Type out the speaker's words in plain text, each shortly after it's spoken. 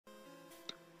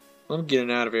I'm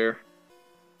getting out of here.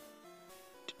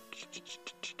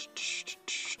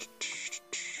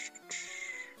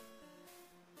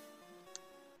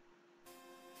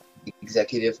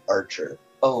 Executive Archer.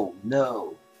 Oh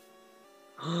no.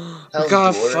 We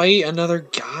gotta fight another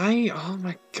guy? Oh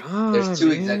my god, There's two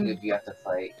man. executives you have to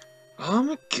fight. Oh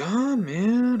my god,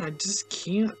 man. I just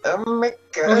can't. Oh my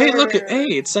god. Oh, hey, look. Hey,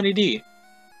 it's Sunny D.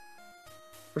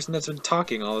 Person that's been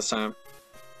talking all this time.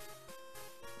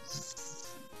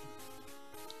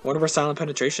 Wonder where silent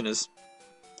penetration is.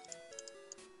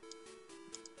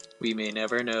 We may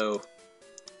never know.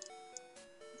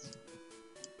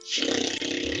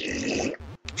 Shh.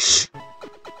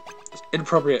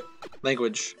 Inappropriate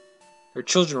language. There are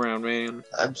children around, man.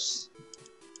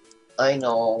 I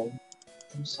know.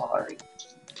 I'm sorry.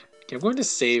 Okay, I'm going to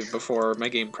save before my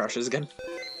game crashes again.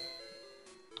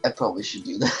 I probably should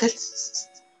do that.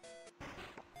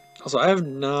 Also, I have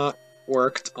not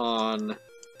worked on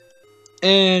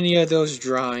any of those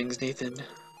drawings, Nathan.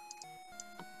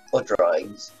 What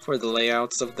drawings? For the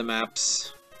layouts of the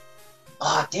maps.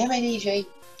 Ah, damn it, EJ.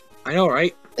 I know,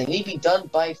 right? They need to be done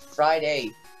by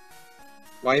Friday.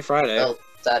 Why Friday? Oh,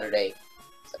 Saturday.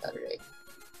 Saturday.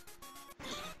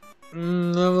 I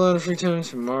have a lot of free time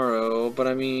tomorrow, but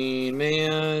I mean,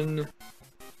 man,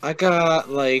 I got,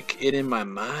 like, it in my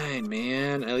mind,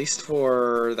 man. At least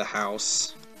for the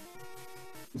house.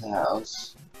 The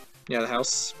house? Yeah, the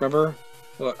house. Remember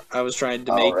what I was trying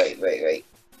to make? make? Oh, right.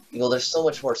 Well, there's so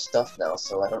much more stuff now,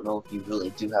 so I don't know if you really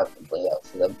do have the layout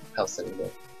for the house anymore.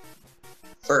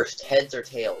 First, heads or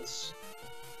tails?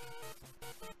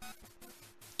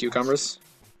 Cucumbers?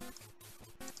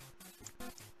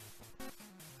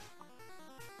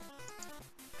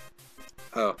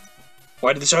 Oh.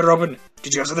 Why did the shutter open?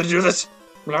 Did you have something to do with this?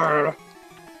 Blah.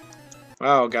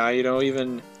 Wow, guy, you don't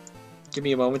even give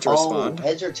me a moment to respond.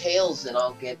 Heads or tails, and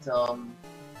I'll get,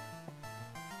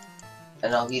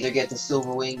 and I'll either get the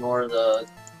silver wing or the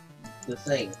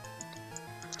thing.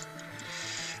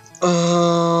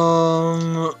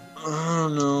 I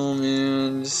don't know,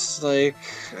 man. Just like,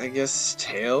 I guess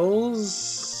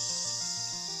tails?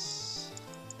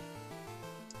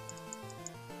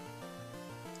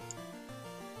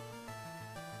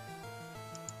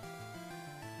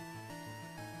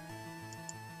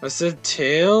 I said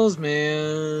tails,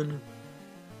 man.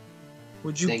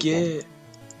 What'd you get?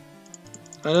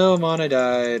 I know Mane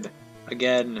died.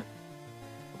 Again.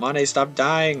 Mane, stop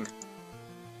dying.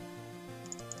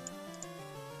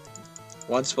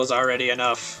 Once was already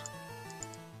enough.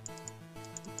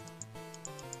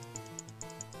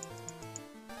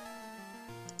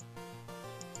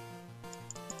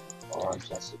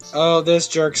 Oh, this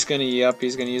jerk's gonna,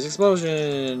 he's gonna use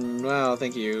explosion. Wow,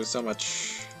 thank you so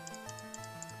much.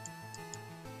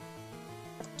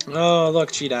 Oh,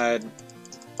 look, she died.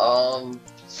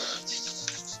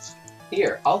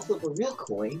 Here, I'll flip a real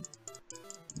coin,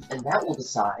 and that will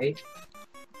decide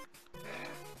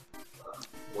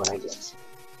what I get.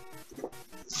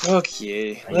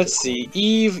 Okay, let's see.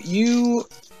 Eve, you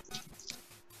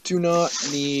do not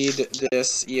need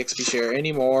this EXP share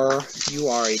anymore. You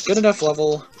are a good enough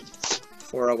level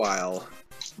for a while.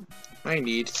 I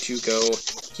need to go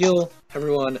heal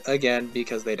everyone again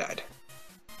because they died.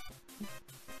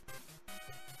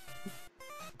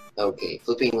 Okay,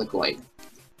 flipping the coin.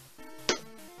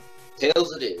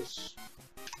 Tails it is.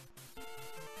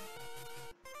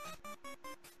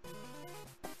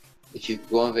 If you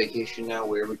go on vacation now,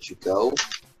 where would you go?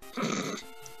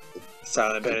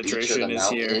 Silent penetration is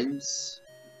here.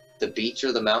 The beach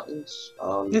or the mountains?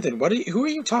 Nathan, who are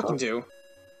you talking to?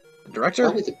 The director?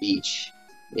 Probably the beach.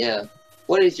 Yeah.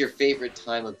 What is your favorite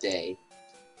time of day?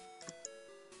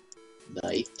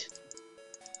 Night.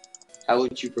 How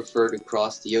would you prefer to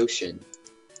cross the ocean?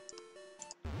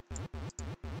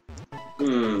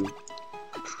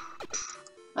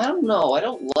 I don't know. I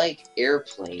don't like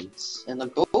airplanes, and the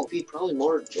boat would be probably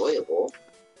more enjoyable.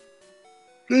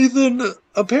 Nathan,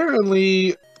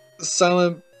 apparently,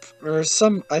 I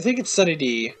think it's Sunny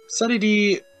D. Sunny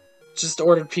D just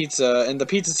ordered pizza, and the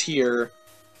pizza's here.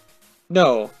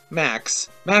 No, Max.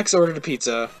 Max ordered a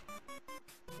pizza.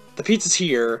 The pizza's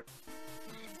here.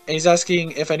 And he's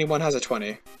asking if anyone has a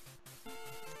 20.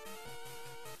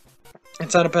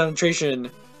 And Silent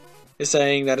Penetration is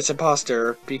saying that it's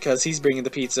imposter because he's bringing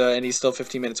the pizza and he's still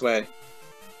 15 minutes away.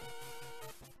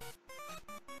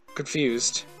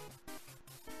 Confused.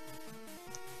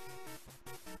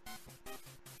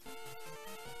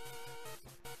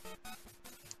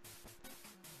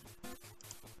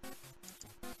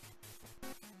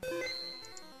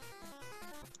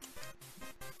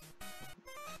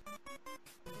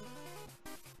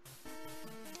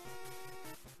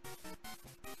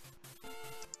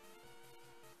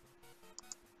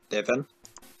 Devin?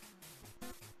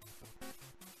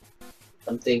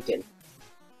 I'm thinking.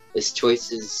 His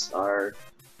choices are...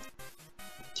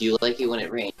 Do you like it when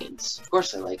it rains? Of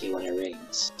course I like it when it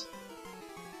rains.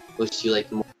 Which do you like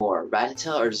more,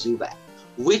 Rattata or Zubat?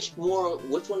 Which one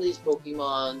of these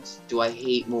Pokemons do I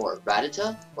hate more,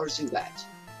 Rattata or Zubat?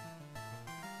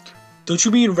 Don't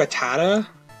you mean Rattata?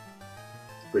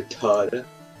 Rattata.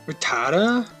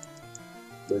 Rattata?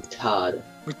 Rattata.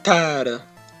 Rattata.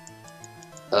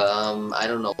 I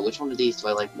don't know. Which one of these do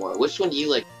I like more? Which one do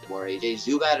you like more, AJ?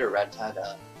 Zubat or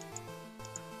Rattata?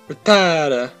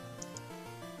 Rattata.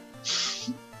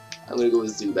 I'm gonna go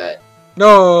with Zubat.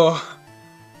 No!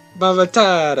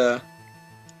 Rattata.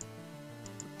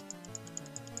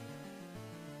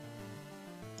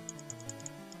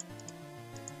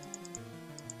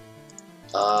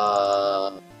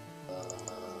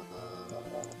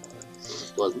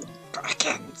 Wasn't.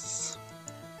 Dragons.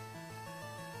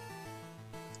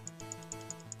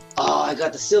 Oh, I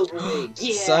got the silver ring.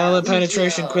 Yeah. Silent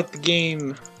penetration. Yeah. Quit the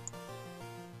game.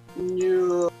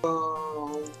 No.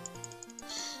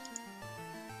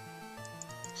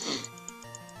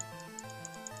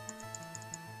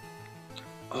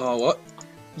 Oh, what?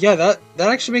 Yeah, that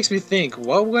actually makes me think.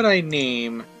 What would I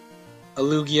name a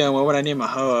Lugia and what would I name a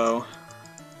Ho-Oh?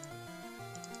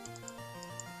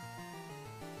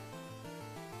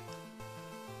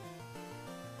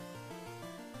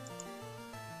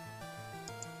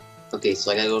 Okay,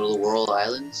 so I gotta go to the World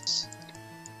Islands?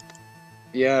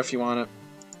 Yeah, if you want it.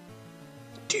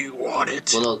 Do you want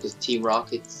it? Well, no, because Team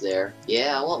Rocket's there.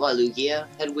 Yeah, I want my Lugia.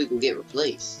 Hedwig will get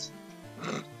replaced.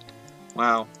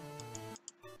 Wow.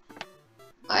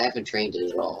 I haven't trained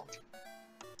it at all.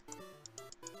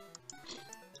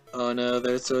 Oh no,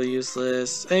 they're so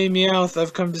useless. Hey Meowth,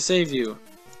 I've come to save you.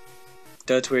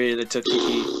 Don't worry, the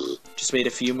Togepi. Just wait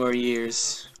a few more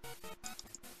years.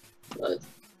 What?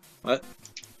 What?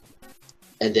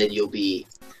 And then you'll be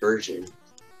Persian.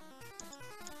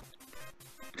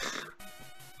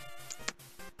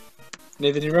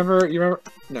 Nathan, you remember?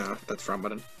 No, that's wrong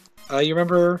button. You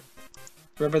remember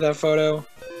that photo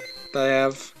that I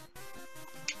have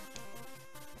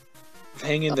of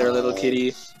hanging their little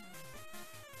kitty,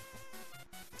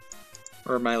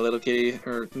 or my little kitty,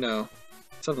 or no,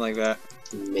 something like that.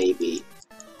 Maybe.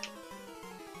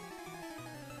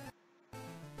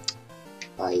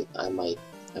 I might.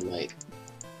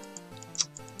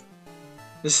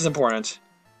 This is important.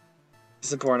 This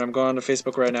is important. I'm going to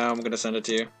Facebook right now. I'm gonna send it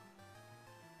to you.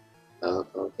 Oh,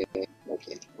 okay.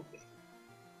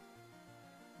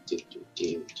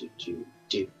 Do.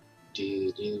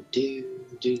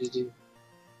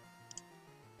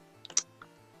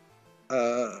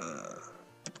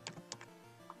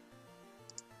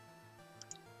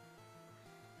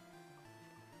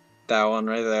 That one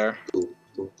right there.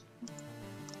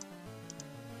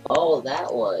 Oh,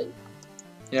 that one.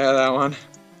 Yeah, that one.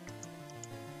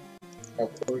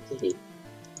 That poor kitty.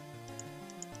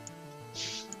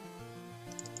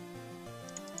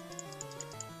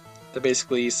 That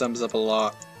basically sums up a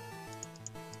lot.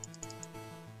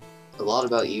 A lot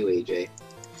about you, AJ.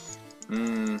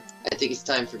 I think it's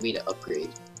time for me to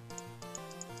upgrade.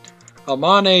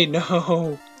 Amane,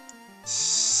 no!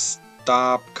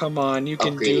 Stop, come on, you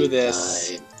can do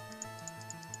this. Time.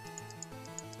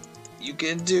 You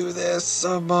can do this,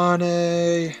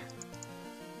 Amane!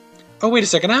 Oh, wait a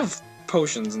second, I have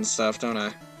potions and stuff, don't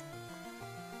I?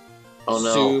 Oh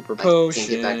no, Super potion. I can't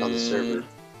get back on the server.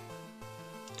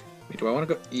 Wait, do I want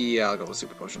to go? Yeah, I'll go with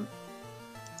super potion.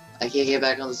 I can't get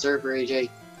back on the server, AJ.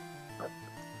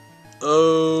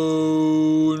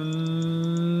 Oh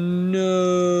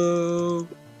no!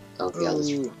 Okay, I'll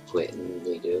just quit and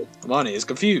redo it. Amane is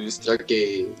confused. Start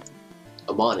game.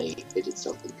 Amani, it did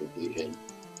something confusion.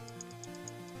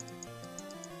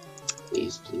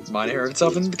 Please. Amane heard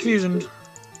itself in the confusion.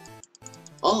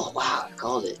 Oh wow, I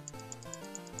called it.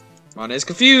 Amane is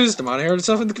confused. Amane heard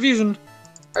itself in the confusion.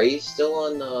 Are you still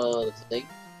on the thing?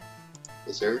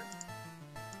 The server?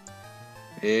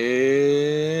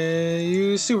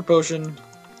 Use super potion.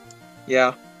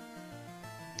 Yeah.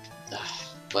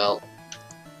 Well,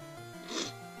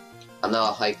 I'm not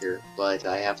a hiker, but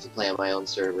I have to play on my own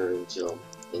server until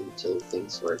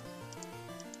things work.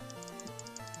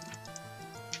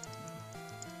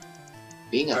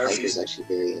 Being a hiker is actually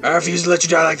very interesting. I refuse to let you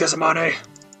die like this, Amane.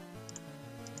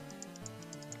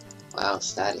 Wow,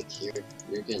 Static,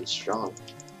 you're getting strong.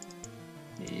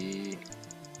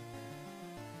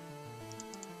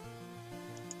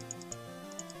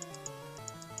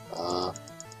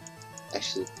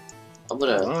 Actually, I'm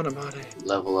gonna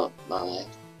level up my...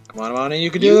 Come on, Amane, you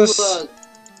can do this.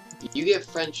 You get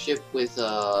friendship with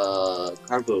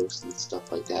carbos and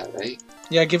stuff like that, right?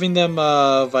 Yeah, giving them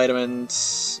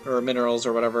vitamins or minerals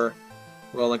or whatever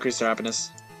will increase their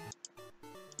happiness.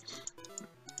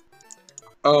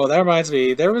 Oh, that reminds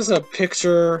me. There was a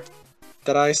picture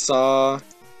that I saw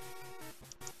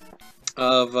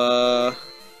of like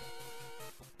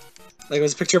it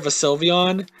was a picture of a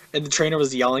Sylveon, and the trainer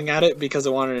was yelling at it because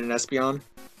it wanted an Espeon.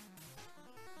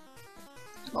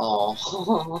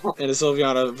 Oh. And a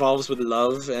Sylveon evolves with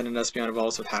love, and an Espeon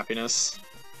evolves with happiness.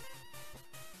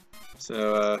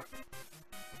 So,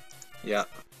 yeah.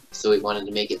 So he wanted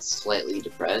to make it slightly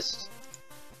depressed.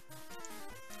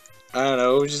 I don't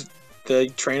know, just the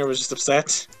trainer was just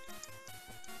upset.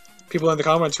 People in the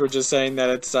comments were just saying that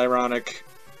it's ironic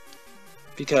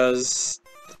because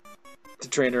the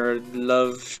trainer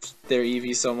loved their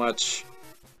Eevee so much,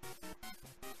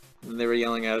 and they were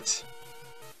yelling at it.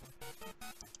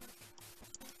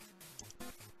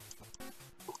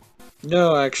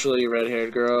 No, actually,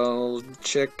 red-haired girl,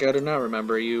 chick, I do not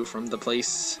remember you from the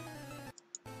place.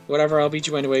 Whatever, I'll beat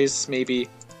you anyways, maybe.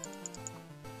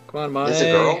 Come on, Monet. That's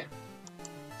a girl?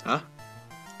 Huh?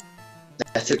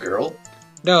 That's a girl?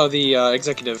 No, the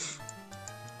executive.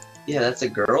 Yeah, that's a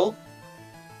girl?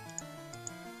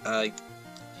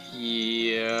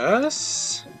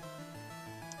 Yes.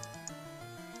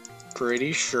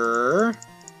 Pretty sure.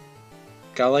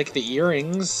 Got like the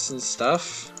earrings and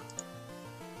stuff.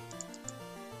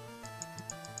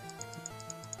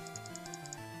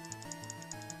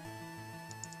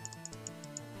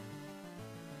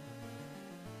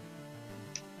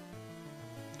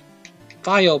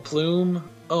 File plume.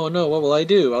 Oh no, what will I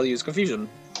do? I'll use confusion.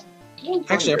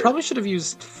 Actually, I probably should have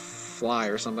used fly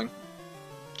or something.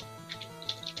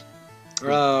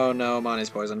 Oh no, Monty's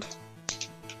poisoned.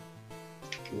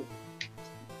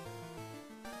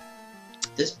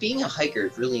 This being a hiker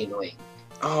is really annoying.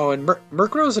 Oh, and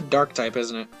Murkrow's a dark type,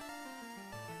 isn't it?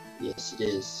 Yes, it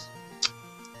is.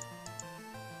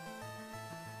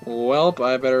 Welp,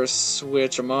 I better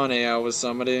switch Amane out with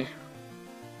somebody.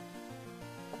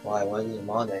 Why? Why is it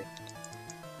Monet?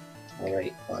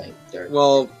 Alright, fine. Dark.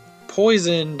 Well,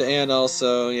 poisoned and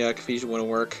also, yeah, confusion wouldn't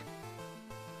work.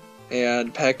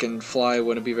 And peck and fly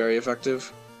wouldn't be very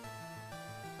effective.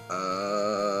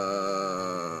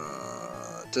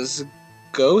 Does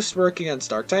ghost work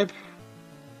against dark type?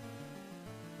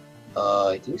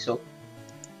 I think so.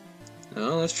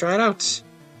 No, let's try it out.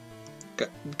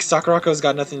 Sakurako's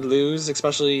got nothing to lose,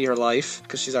 especially her life,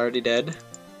 because she's already dead.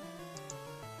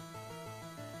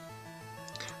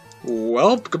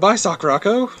 Well, goodbye,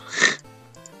 Sakurako.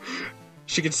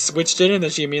 She gets switched in and then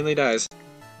she immediately dies.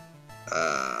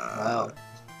 Wow.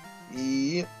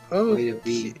 Yeah. Oh. Way to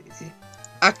be.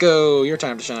 Akko, your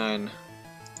time to shine.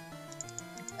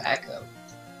 Echo.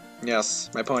 Yes,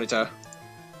 my Ponyta.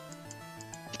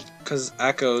 Because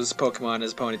Akko's Pokemon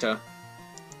is Ponyta.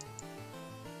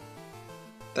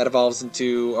 That evolves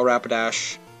into a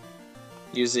Rapidash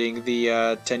using the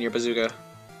 10-year bazooka.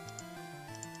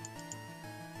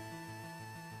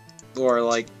 Or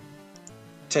like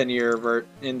 10-year vert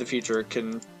in the future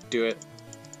can do it.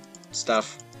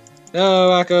 Stuff. No,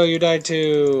 Akko, you died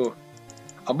too.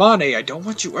 Amane, I don't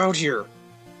want you out here.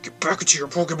 Get back into your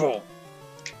Pokeball.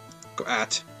 Go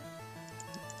at.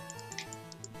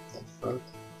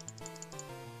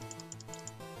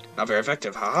 Not very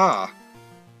effective, haha.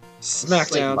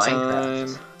 Smackdown like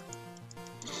time.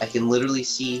 I can literally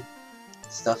see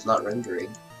stuff not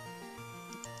rendering.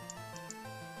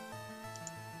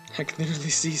 I can literally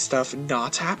see stuff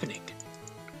not happening.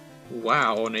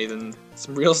 Wow, Nathan.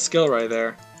 Some real skill right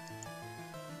there.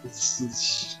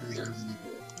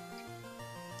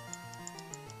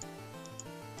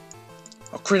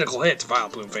 A critical hit,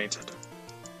 Vileplume fainted.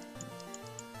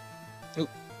 Oop.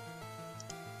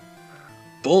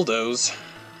 Bulldoze.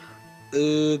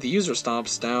 The user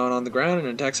stomps down on the ground and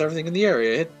attacks everything in the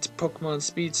area. Hit Pokemon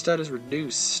speed stat is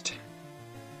reduced.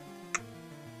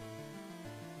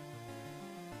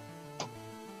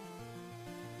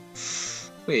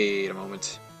 Wait a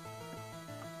moment.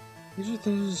 These are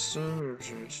things.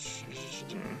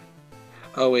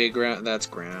 Oh wait, ground. That's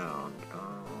ground.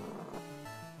 Oh.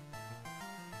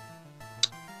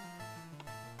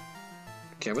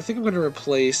 Okay, I think I'm going to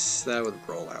replace that with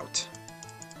rollout.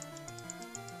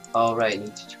 Oh right,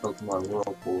 need to teach Pokemon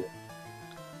Whirlpool.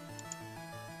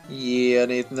 Yeah,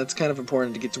 Nathan, that's kind of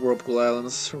important to get to Whirlpool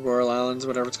Islands, or Royal Islands,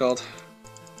 whatever it's called.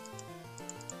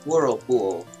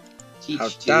 Whirlpool. Teach How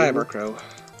to die, Murkrow.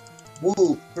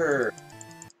 Wooper.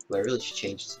 Well, I really should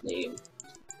change his name.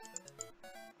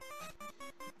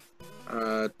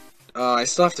 I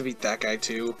still have to beat that guy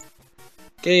too.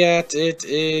 Gayat, it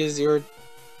is your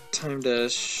time to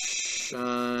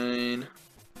Shine.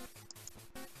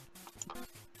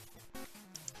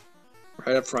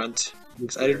 Right up front.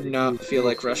 Because I do not feel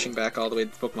like rushing back all the way to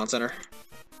the Pokemon Center.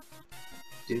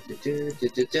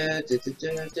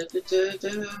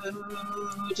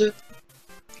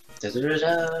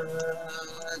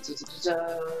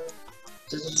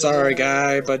 Sorry,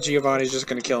 guy, but Giovanni's just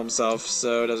gonna kill himself,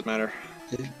 so it doesn't matter.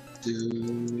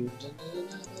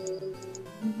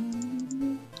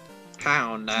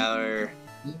 Houndour.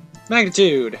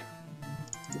 Magnitude!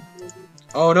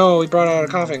 Oh no, he brought out a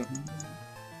coughing.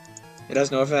 It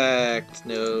has no effect.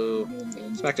 No.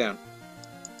 Smackdown.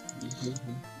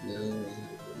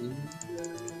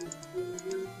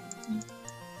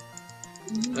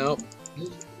 Nope.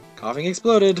 Coughing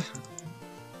exploded.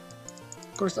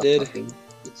 Of course it did.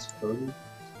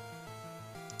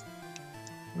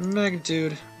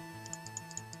 Magnitude.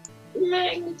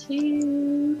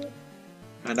 Magnitude.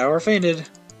 And now we're fainted.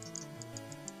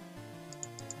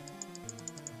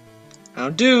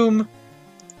 Houndoom.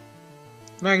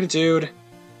 Magnitude.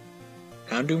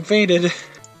 Houndoom fainted.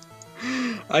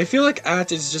 I feel like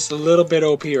At is just a little bit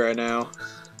OP right now.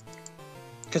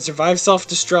 Can survive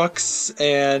self-destructs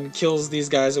and kills these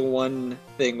guys in one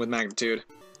thing with Magnitude.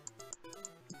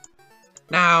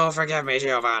 No, forgive me,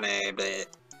 Giovanni. Bleh.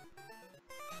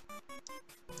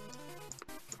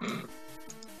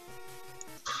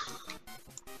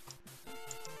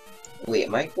 Wait,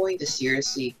 am I going to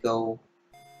seriously go?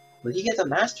 Where do you get the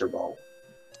Master Ball?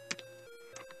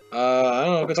 I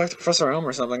don't know, go talk to Professor Elm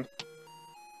or something.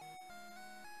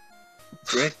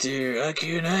 Director, I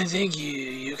cannot thank you.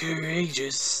 You're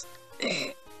courageous.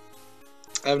 I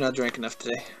have not drank enough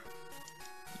today.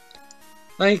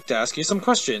 I'd like to ask you some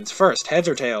questions. First, heads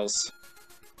or tails?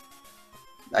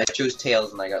 I chose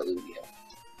Tails and I got Lugia.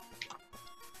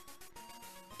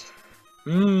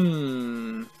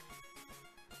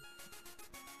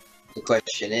 The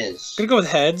question is... I'm gonna go with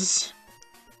heads.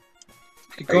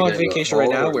 If you could go on vacation right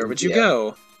now, where would you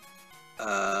go?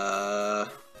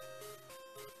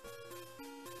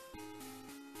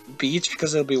 Beach,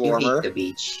 because it'll be warmer. hate the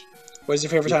beach. What is your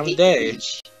favorite time of the day?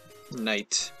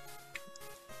 Night.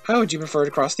 How would you prefer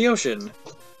to cross the ocean?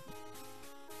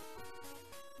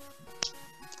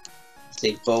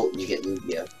 Take boat and you get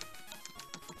Lugia.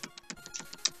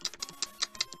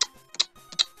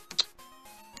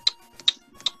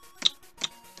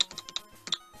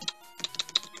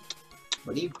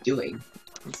 What are you doing?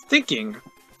 I'm thinking.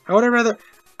 How would I rather...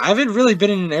 I haven't really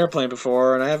been in an airplane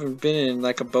before, and I haven't been in,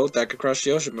 like, a boat that could cross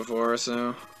the ocean before,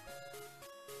 so...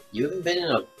 You haven't been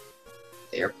in a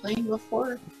airplane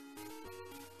before?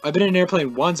 I've been in an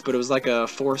airplane once, but it was like a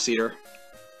 4-seater.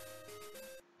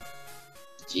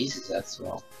 Jesus, that's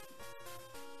small.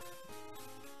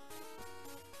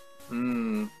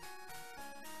 Hmm.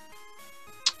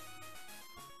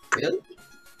 Really?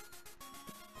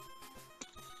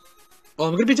 Well,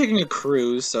 I'm gonna be taking a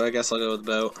cruise, so I guess I'll go with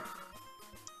the boat.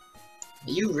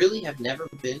 You really have never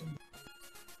been?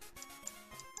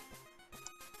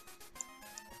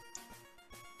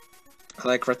 I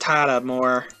like Rattata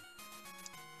more.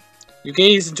 You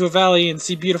gaze into a valley and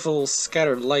see beautiful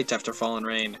scattered light after fallen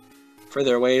rain.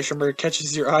 Further away, a shimmer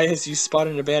catches your eye as you spot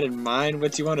an abandoned mine.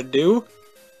 What do you want to do?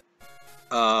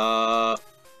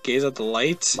 Gaze at the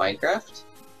light. Minecraft?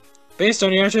 Based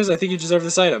on your answers, I think you deserve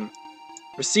this item.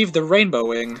 Receive the Rainbow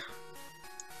Wing.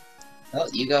 Oh,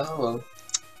 you go hello.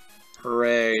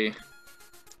 Hooray.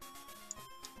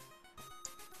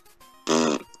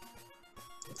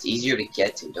 It's easier to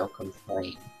get to, don't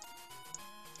complain.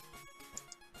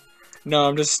 No,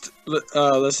 I'm just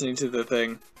listening to the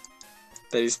thing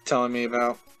that he's telling me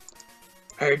about.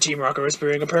 I heard Team Rocket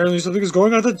whispering. Apparently something is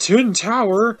going on at the Tin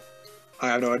Tower. I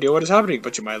have no idea what is happening,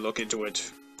 but you might look into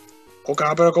it. Okay,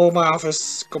 I better go to my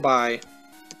office. Goodbye.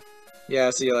 Yeah,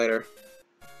 see you later.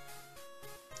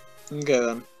 Okay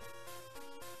then.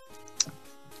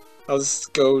 I'll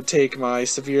just go take my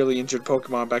severely injured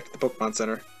Pokemon back to the Pokemon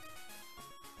Center.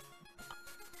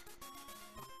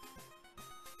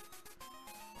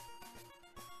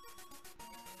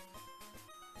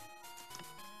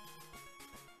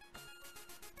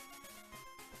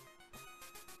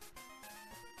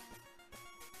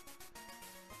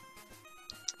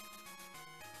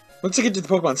 Once I get to the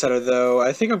Pokemon Center, though,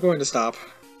 I think I'm going to stop.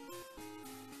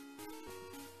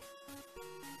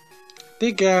 I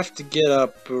think I have to get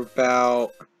up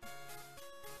about...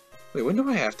 Wait, when do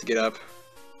I have to get up?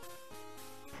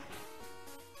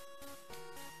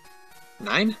 9?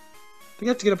 I think I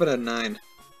have to get up at 9.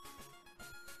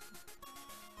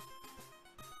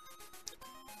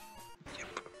 Yep.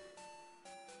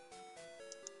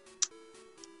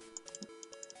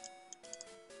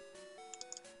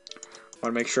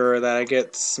 want to make sure that I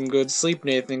get some good sleep,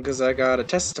 Nathan, because I got a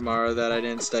test tomorrow that I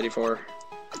didn't study for.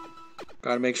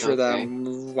 Gotta make sure that Okay.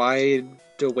 I'm wide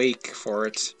awake for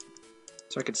it,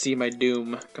 so I can see my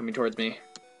doom coming towards me.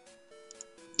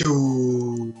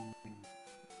 Doom.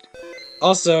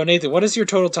 Also, Nathan, what is your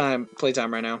total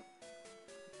playtime right now?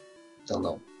 Don't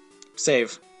know.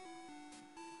 Save.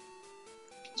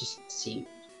 Just see.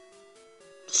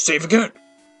 Save again!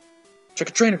 Check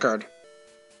a trainer card.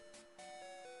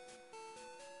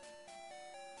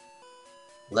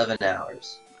 11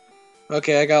 hours.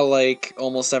 Okay, I got like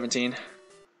almost 17.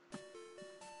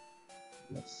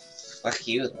 Fuck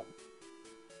you, though.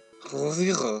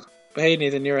 But hey,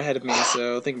 Nathan, you're ahead of me,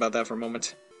 so think about that for a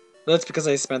moment. That's because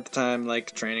I spent the time,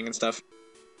 like, training and stuff.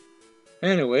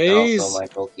 And also, Anyways. my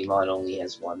Pokemon only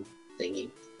has one thingy.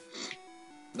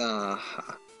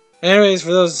 Anyways,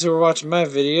 for those who are watching my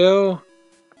video,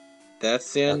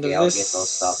 that's the end Okay, of I'll this get those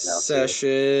stuff now, too.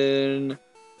 session.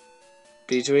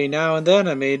 Between now and then,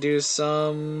 I may do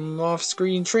some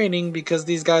off-screen training because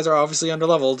these guys are obviously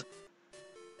underleveled.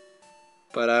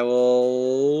 But I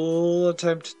will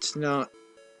attempt to not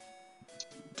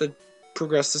to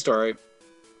progress the story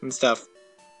and stuff.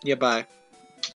 Yeah, bye.